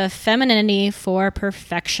 Pillars of Femininity for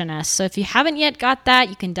Perfectionists. So if you haven't yet got that,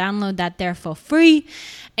 you can download that there for free.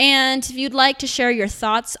 And if you'd like to share your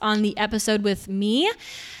thoughts on the episode with me,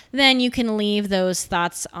 then you can leave those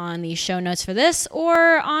thoughts on the show notes for this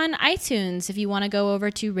or on iTunes if you want to go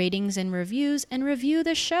over to ratings and reviews and review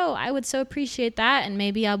the show. I would so appreciate that, and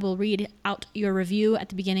maybe I will read out your review at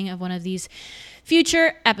the beginning of one of these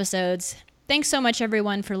future episodes. Thanks so much,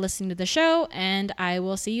 everyone, for listening to the show, and I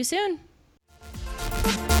will see you soon.